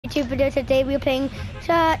YouTube video today. We're playing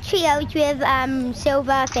Cheetos with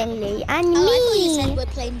Silver, Finley, and me. I thought you said we're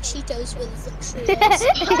playing Cheetos with Cheetos.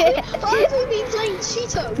 Why have we been playing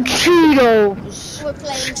Cheetos? Cheetos. We're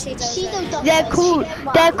playing Cheetos. They're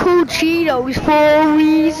called Cheetos for a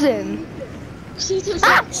reason. Cheetos.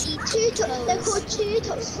 Cheetos. They're called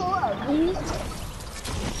Cheetos for a reason.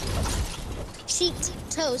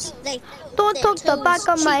 Cheetos. Don't talk the back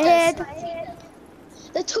of my head.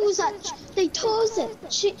 The toes that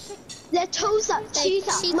cheat at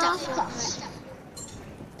markers.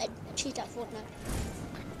 They cheat at Fortnite.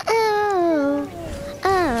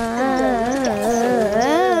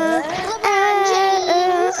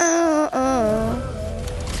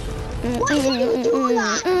 Why did you do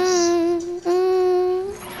that?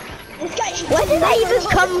 Where did that even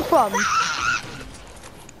come from?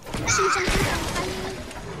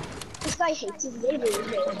 This guy hates his neighbor.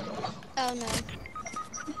 Oh no.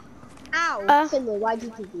 Ow. Finley, why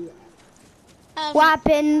did you do that? What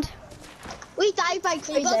happened? We died by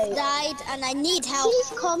crazy. We both died and I need help.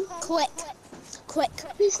 Please come. Quick.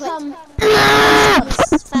 Please come.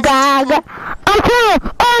 Gag.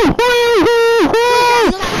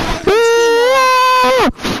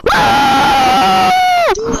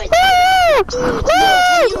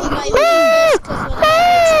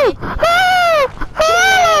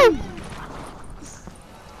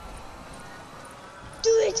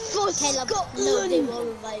 No, they will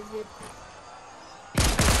revive you.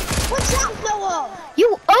 What's up, Noah?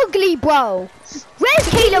 You ugly bro. Where's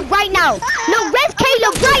Caleb right now? No, where's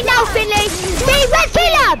Caleb right now, Finley? Hey, where's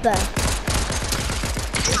Caleb?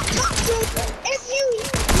 If you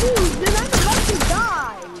move, then I'm about to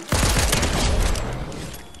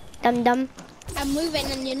die. Dum. I'm moving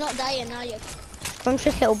and you're not dying, are you? I'm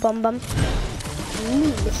just little bum.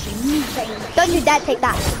 Don't you dare take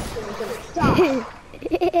that.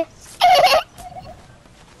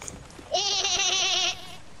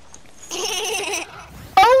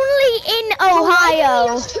 Only in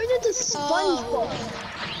Ohio. Turn into SpongeBob.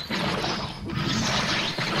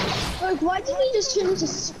 Like, why did we just turn into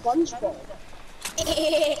SpongeBob?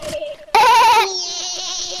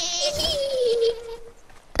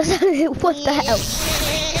 What the hell?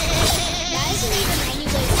 That isn't even any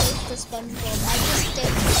way close to SpongeBob. I just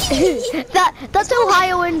did. That's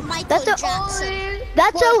Ohio and that's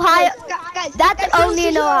Ohio. That's only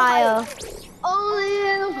in Ohio. Only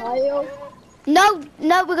in Ohio. No,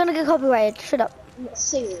 we're gonna get copyrighted. Shut up.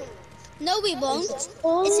 Sing it. No, we won't. It's a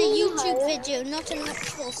YouTube video, not an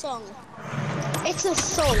actual song. It's a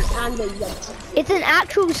song and a YouTube. It's an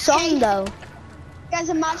actual song though. Guys,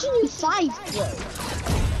 imagine you 5, bro.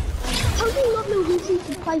 How do you not know who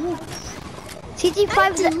CT5 is?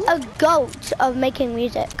 CT5 is a goat of making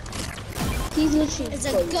music. He's literally It's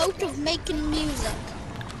a goat of making music.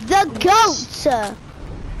 The goat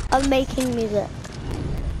of making music.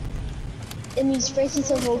 It means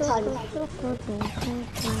racist of all time.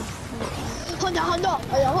 Honda.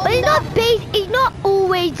 But he's not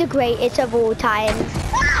always the greatest of all time.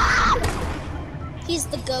 He's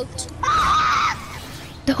the goat.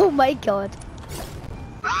 Oh my god.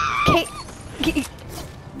 Okay.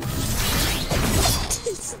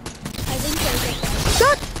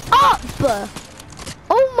 Shut up!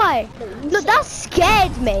 Oh my! No, that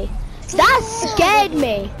scared me. That scared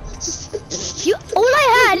me. All I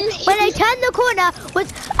had when I turned the corner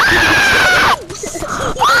was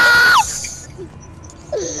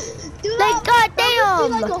like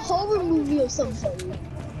goddamn! Like a horror movie or something.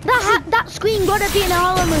 That screen gotta be in a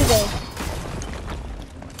horror movie.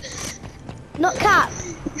 Not cap.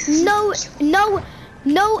 No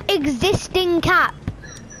existing cap.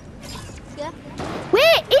 Yeah?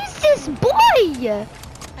 Where is this boy?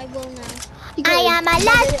 I will now. I am a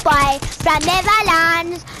lost boy from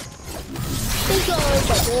Neverland.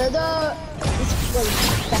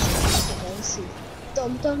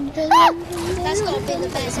 That's gotta be the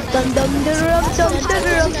best.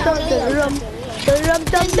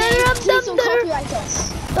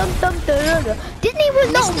 Disney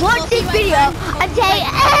will not watch this video and say,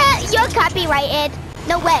 you're copyrighted.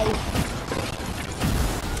 No way.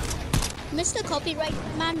 Mr. Copyright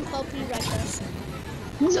Man, copyright us.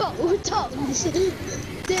 No, don't.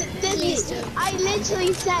 I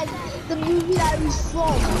literally said the movie that I was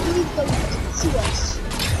from. Please don't sue us.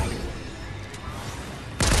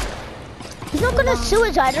 He's not gonna sue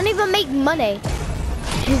us. I don't even make money.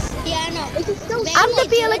 Yeah, I know. I'm gonna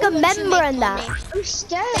be like a member in that. I'm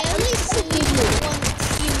scared. They only sue you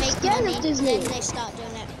once you make money, of Disney. then they start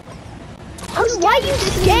doing it. Why are you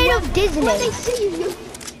scared of Disney? When they see you,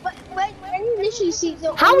 when you literally see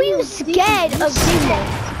the How are you scared of Disney?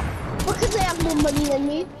 Because they have more money than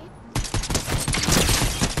me.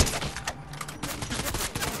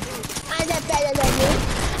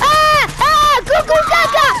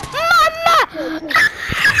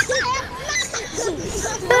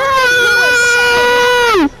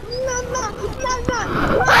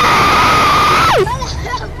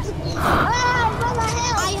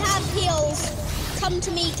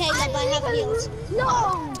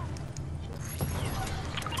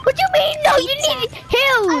 No, you need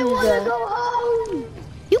heals. I wanna go home.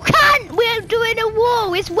 You can't. We're doing a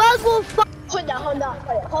war. It's World War V.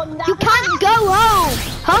 Honda. You can't go home.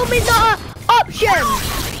 Home is not an option.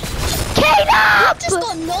 I just Caleb!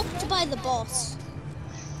 got knocked by the boss.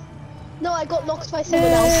 No, I got knocked by someone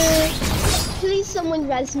else. Please, someone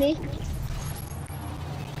res me.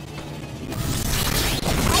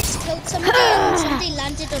 I just killed somebody and somebody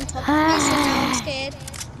landed on top of me, so now I'm scared.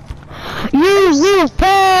 You will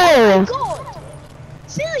fail. God!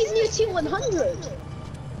 Philly's near 200.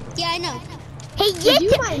 Yeah, I know. He Did you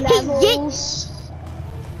yeet. my He yeet. levels?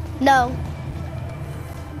 No.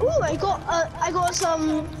 Ooh, I got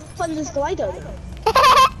some Thunder's glider.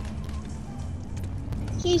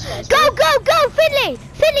 He's res. Go, go, go, Finley!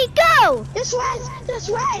 Finley, go! This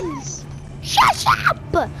res! Shut up!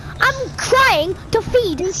 I'm trying to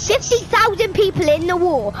feed 50,000 people in the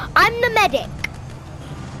war. I'm the medic.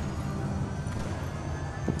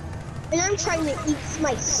 And I'm trying to eat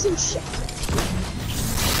my sushi.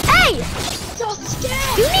 Hey! So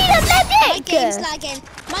scared! You need a My medic! game's lagging.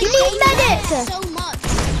 My You need game medic. lags so much.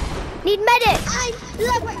 Need medic!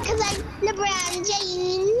 Because I'm LeBron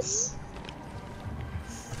James.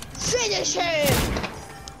 Finish him!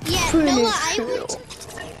 Yeah, no, I would.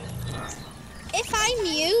 If I'm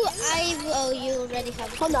you, oh, you already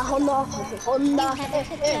have it. Honda.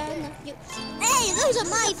 Hey, those are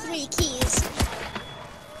my 3 keys.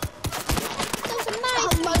 Those are my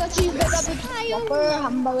Hamburger cheeseburger, Whopper,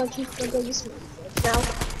 hamburger cheeseburger, this one. Now.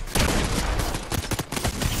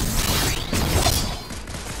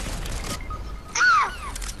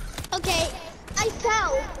 Okay, I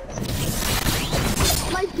fell.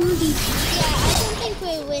 My booty. yeah, I don't think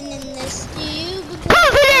we're winning this. Do you?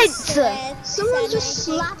 Confidence! Someone just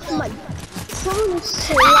slapped my. Someone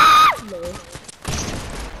slapped me.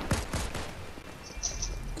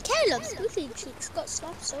 Caleb's goofy cheeks got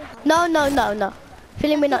slapped so hard. No.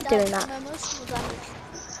 Finley, we're not doing that. My emotional damage.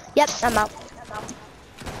 Yep, I'm out.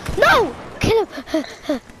 No! Kill him!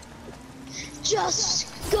 Just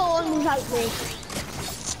go on without me.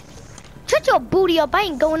 Shut your booty up. I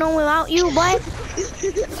ain't going on without you, boy.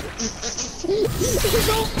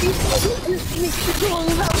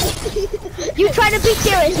 You trying to be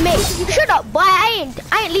serious, mate? Shut up, boy. I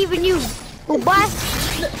ain't leaving you, oh, boy.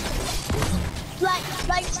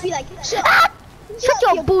 Like, be like, shut Ah! Shut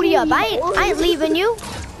your booty up. I ain't leaving you.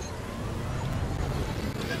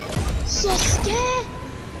 So scared.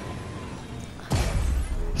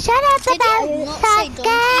 Shut up Did about he not say Sasuke.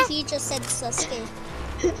 donkey? He just said Sasuke.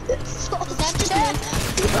 So That just scared. means,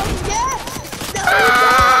 So scared. No,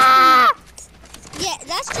 Ah! yeah,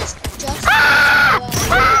 that's just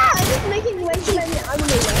Ah! I'm just making way too many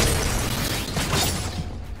anime.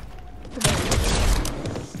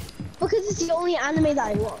 Because it's the only anime that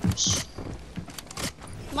I watch.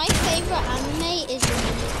 my favorite anime is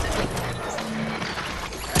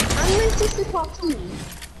Anime is just a cartoon.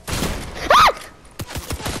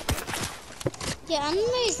 yeah, anime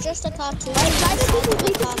is just a cartoon. Why do people inside of a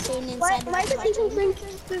think cartoon inside why of do a people cartoon.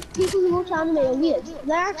 think that people who watch anime are weird?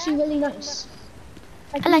 They're actually really nice.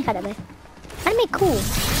 I like anime. Anime cool.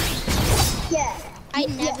 Yeah. I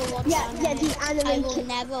never watch anime. Yeah, the anime. I will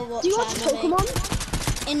never watch Do you watch anime. Pokemon?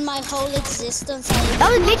 In my whole existence, That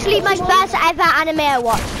was literally my first ever anime I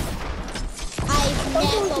watched. I've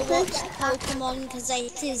never watched Pokemon because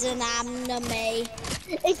it is an anime.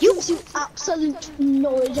 It gives you absolute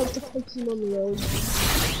knowledge of the Pokemon world.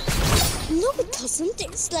 No, it doesn't.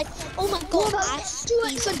 It's like, oh my god, about Ash, do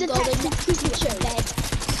it he's for going Detective to Pikachu? bed.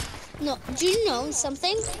 No, do you know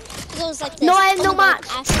something? It goes like this. No, I have oh no my god, marks.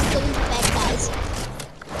 Ash is going to bed, guys.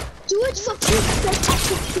 Do it for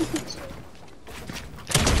Detective Pikachu.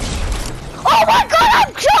 Oh my god,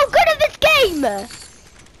 I'm so good at this game!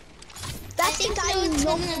 I think Noah's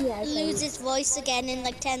not gonna yet, lose his voice again in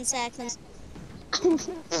like 10 seconds.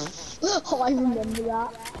 Oh, I remember that.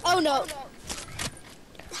 Oh no.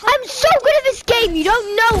 I'm so good at this game, you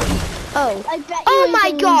don't know. Oh. I bet you Oh he's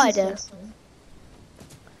my gonna god. lose his voice.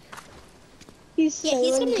 He's Yeah,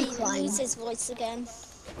 he's failing gonna to climb. lose his voice again.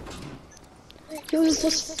 He was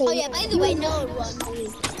just Oh failing. yeah, by the way, Noah won.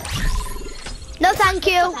 No, thank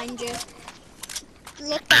you. Behind you.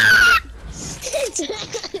 Look behind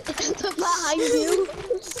Look behind you.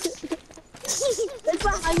 Look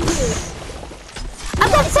behind you.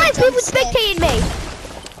 I've got 5 people spectating me.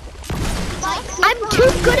 I'm too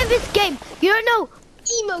good at this game. You don't know.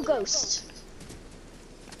 Emo ghost.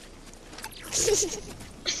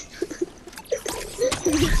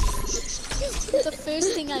 The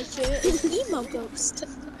first thing I hear is emo ghost.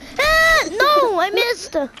 Ah, no, I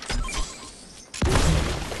missed.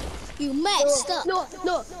 You messed up. No.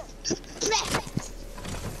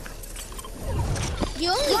 You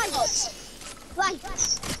only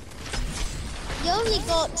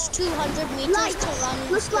got 200 meters to run.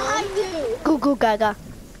 Look behind you. Goo goo gaga.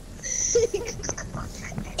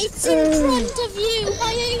 It's in front of you.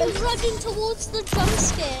 Why are you running towards the jump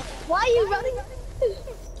scare? Why are you running?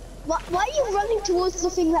 Why are you running towards the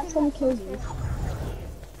thing that's gonna kill you?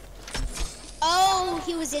 Oh,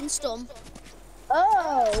 he was in storm.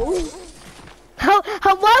 Oh.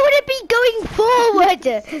 Why would it be going forward?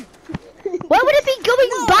 Why would it be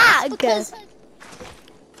going back? Because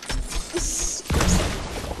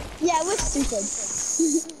Yeah, we're stupid.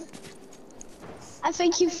 I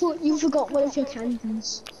think you forgot one of your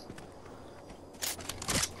candies.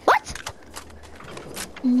 What?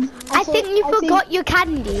 I think you forgot your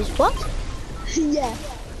candies. What? Yeah.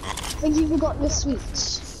 I think you forgot your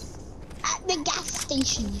sweets. At the gas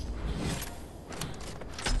station.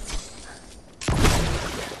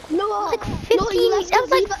 No, Like 15, that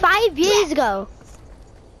was like 5 years ago.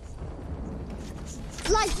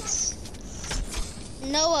 Lights.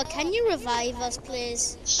 Noah, can you revive us,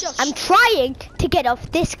 please? Shush. I'm trying to get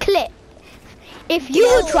off this clip. If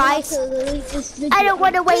you try, I don't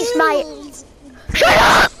want to waste my... Shut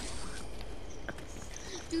up!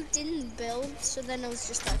 You didn't build, so then I was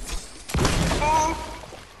just like...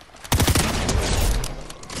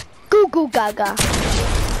 Goo goo gaga.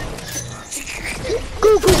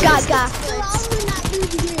 Goo goo gaga.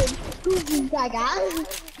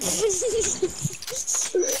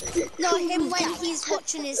 Not him when he's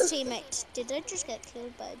watching his teammate. Did I just get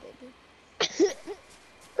killed by a baby?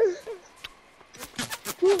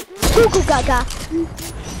 Goo goo gaga.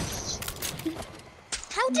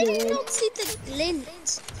 How did you not see the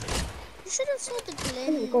glint? You should have saw the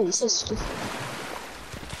glint. Oh, so stupid.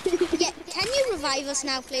 Yeah, can you revive us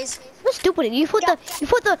now, please? What stupid? You thought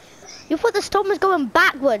the storm was going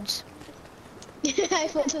backwards. I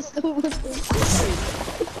thought the storm was going.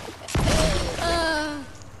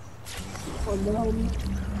 Oh no.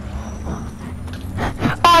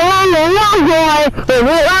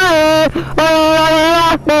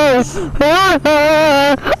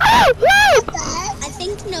 I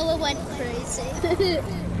think Noah went crazy.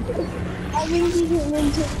 I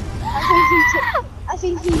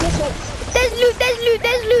think he just went. There's loot, there's loot,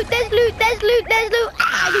 there's loot, there's loot, there's loot, there's loot.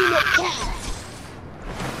 I do not care.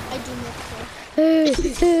 I do not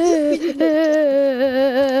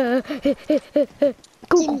care.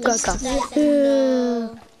 Goo goo gaga.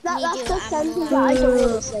 That's the sentence that I don't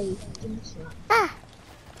want to say. Ah,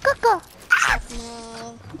 Coco.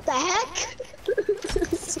 No. What the heck?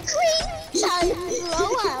 Screen time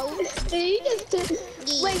blowout.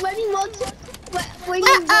 Wait, when you want to... When you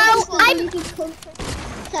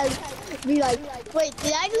be like, wait,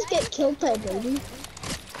 did I just get killed by a baby?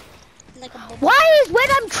 Like a bubble. Why is when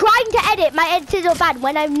I'm trying to edit, my editing is bad.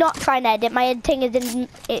 When I'm not trying to edit, my editing is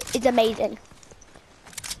amazing.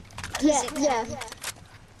 Yeah.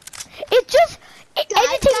 It's just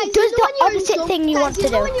editing does the opposite thing you want to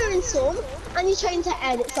do. When you're in Storm and you're trying to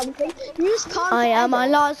edit something, you just can't. I am a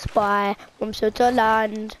lost boy from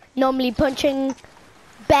Switzerland, normally punching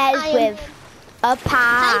bears with a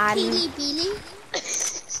Hi, pan. Peely Beely.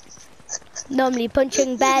 Normally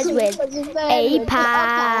punching bears with a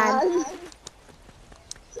pan.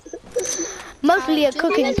 Mostly a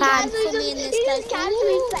cooking pan. You just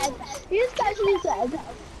casually said,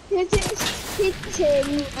 you're just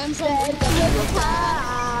hitting I'm from bears with a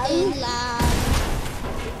pan. Inland.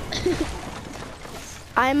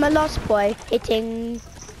 I'm a lost boy hitting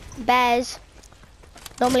bears,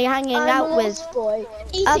 normally hanging out with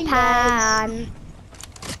a pan.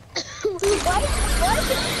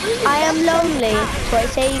 I am lonely,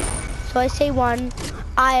 so I say one.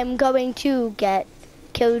 I am going to get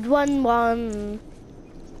killed 1-1.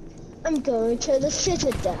 I'm going to the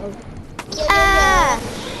Citadel. Ah!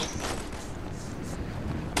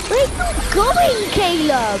 Where are you going,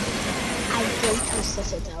 Caleb? I go to the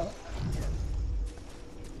Citadel.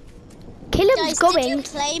 Caleb's Guys, going. did you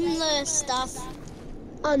claim the stuff?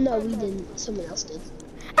 Oh no, we didn't. Someone else did.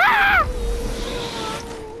 Ah!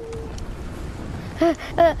 Why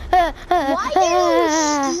do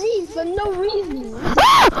you scream for no reason?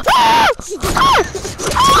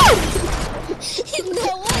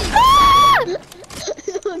 No way.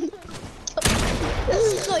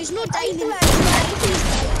 No, he's not dying.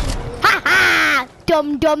 Ha ha!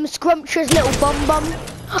 Dumb, scrumptious little bum.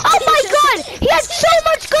 Oh my god! He had so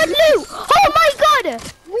much good loot! Oh my god!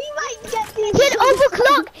 We might get these. He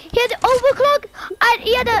had overclock, and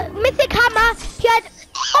he had a mythic hammer. He had,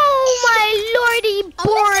 oh my lordy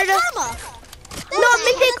board!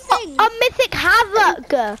 A mythic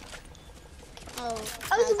havoc. Oh.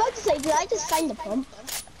 I was about to say, did I just find the pump?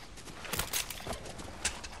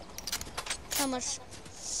 How much?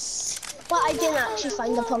 Well, I didn't actually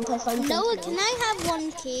find the pump. I found Noah, something can I have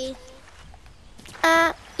 1 key?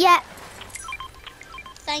 Yeah.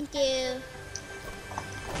 Thank you.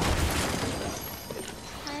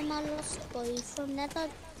 I'm a lost boy from Nether.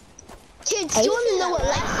 Kids, do you want to know what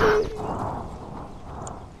lesson?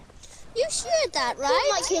 You shared that,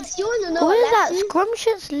 right? Fortnite kids, do you want to know What is what that? lesson?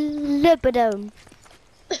 Scrumptious libidome.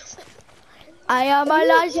 I am a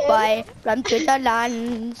lost boy from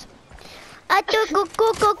Twitterlands.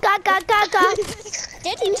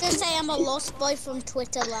 Did he just say I'm a lost boy from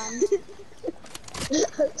Twitterland?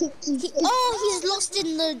 He's lost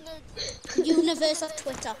in the universe of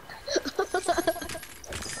Twitter.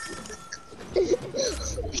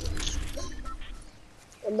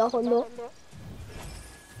 Hondo.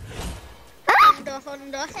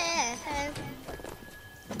 Honda, hey.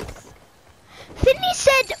 Finny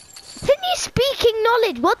speaking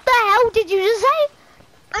knowledge. What the hell did you just say?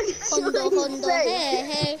 Hondo,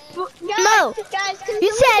 hey. No, Guys, can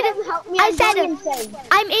you said, help me? I said, insane.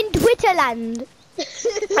 I'm in Twitterland.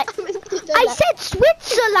 I said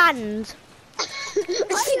Switzerland.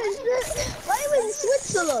 Why are you in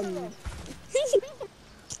Switzerland?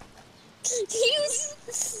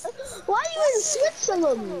 Why are you in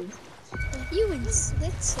Switzerland? You in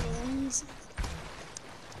Switzerland?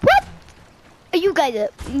 What? You guys.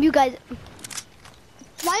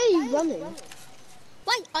 Why are you running?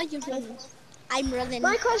 Why are you running? I'm running.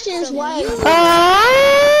 My question is why are you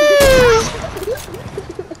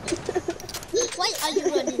Why are you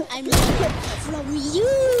running? I'm running from you.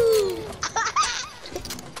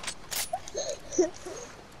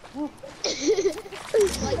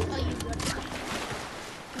 Why are you running?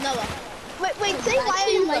 Noah. Wait, say why are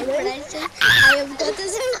you running? I have got a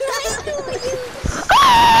surprise for you.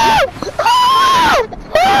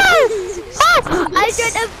 I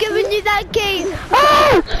should have given you that key.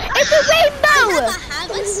 Oh, it's a rainbow.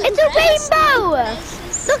 It's a rainbow.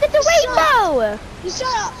 Look at the rainbow.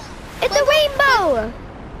 Shut up. It's a rainbow.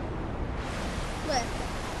 Where?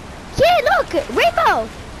 Yeah, look, rainbow.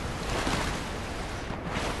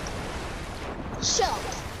 Shut up.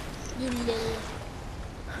 You little.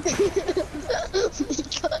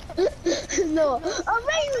 No, a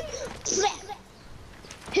rain.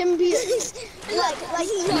 Him be like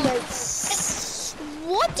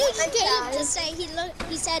What did Dave just say? He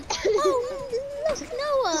said, "Oh, look,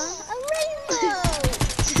 Noah, a rainbow."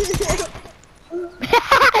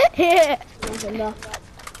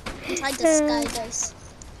 Tried to skybase.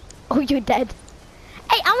 Oh, you're dead.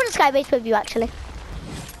 Hey, I want to skybase with you actually.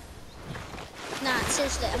 Nah,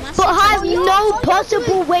 seriously, I'm But I have no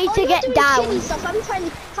possible way to get down. I'm trying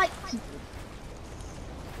to fight.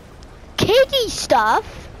 Kiddie stuff?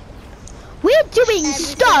 We're doing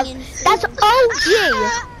stuff that's OG.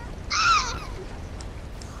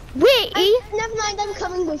 Never mind, I'm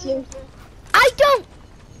coming with you.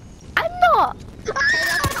 I'm not.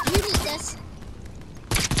 You need this.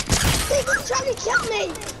 People trying to kill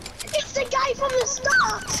me. It's the guy from the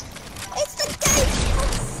start. It's the guy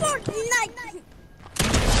from Fortnite.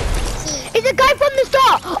 It's a guy from the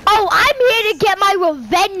start. Oh, I'm here to get my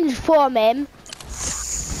revenge from him.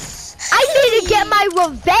 I'm here to get my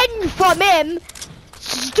revenge from him.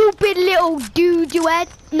 Stupid little dude you had.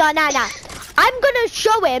 No. I'm gonna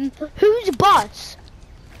show him who's boss.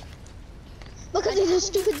 Because he's a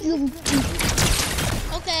stupid little dude.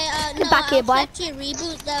 Okay, Get back here, boy. I'll set your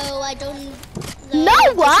reboot though. I don't.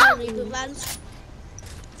 No, what? Reboot plans.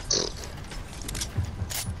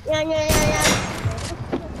 Yeah.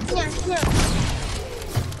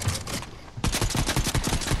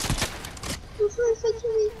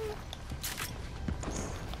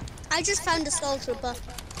 I just found a soul trooper,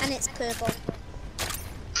 and it's purple.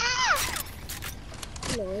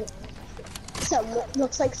 No.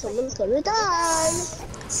 Looks like someone's gonna die.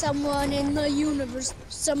 Someone in the universe,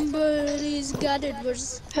 somebody's got it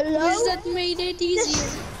worse. Hello? Wish that made it easier.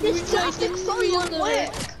 This plastic phone won't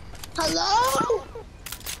work. Hello?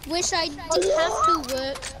 Wish I didn't have to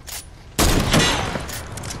work.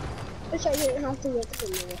 Wish I didn't have to work for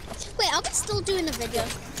you. Wait, are we still doing a video?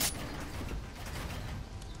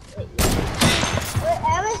 Wait,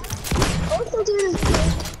 Alice? I'm still doing this.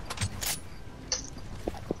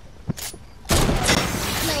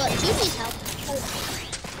 No, do you need help?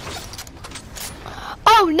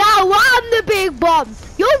 Oh, now I'm the big bomb.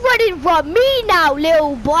 You're running from me now,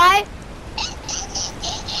 little boy.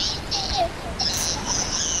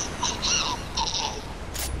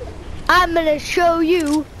 I'm gonna show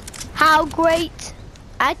you how great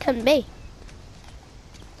I can be.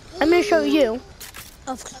 I'm gonna show you.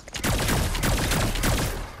 Overclocked.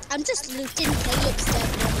 I'm just looting Caleb's dead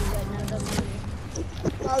body right now, don't mind me.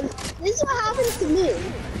 Well, this is what happened to me.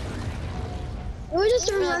 We were just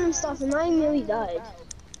doing random stuff and I nearly died.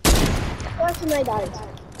 Twice when I died.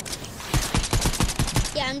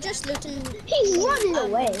 Yeah, I'm just looting. He's running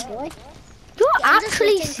away, boy. You're I'm just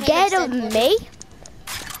actually looting scared of Caleb's dead me?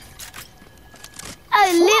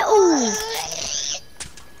 A little.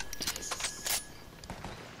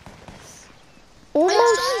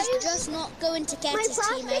 Almost. He's just not going to get My his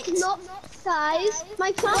plastic teammates. not size.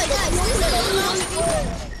 My plastic guys, not this is the last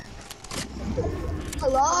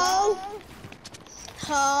Hello?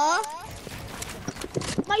 Huh?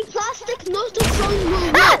 My plastic not phone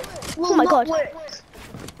will Ah! will Oh my not God. work.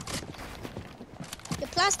 The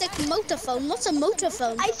plastic motor phone. What's a motor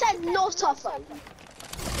phone? I said not a phone.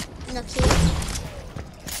 Not here.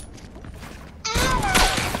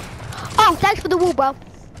 Oh, thanks for the wall, bro.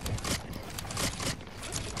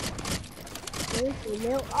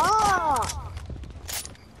 Ah!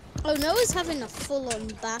 Oh, Noah's having a full-on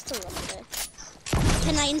battle up there.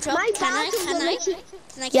 Can I interrupt? My Can I? battles Can are I? making-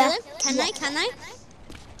 Can I kill Yeah. him? Can I? Can I?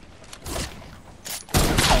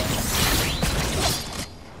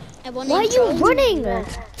 I want to Why are you interrupt. running?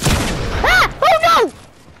 Ah! Oh no!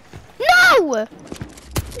 No! I'm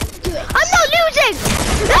not losing!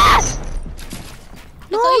 Ah!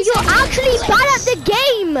 No, you you're said you actually were bad at the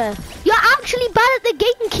game. You're actually bad at the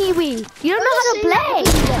game, Kiwi. You don't know how to play.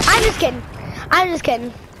 I'm just kidding. I'm just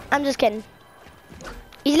kidding. I'm just kidding.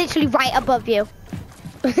 He's literally right above you.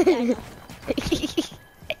 Do you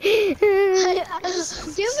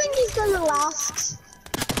think he's gonna last?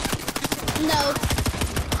 No.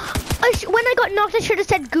 When I got knocked, I should have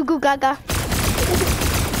said goo goo gaga.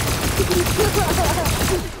 Goo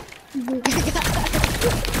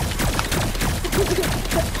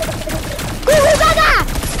goo gaga!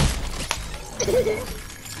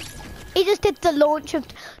 He just did the launch of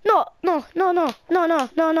no.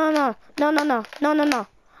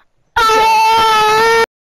 Oh!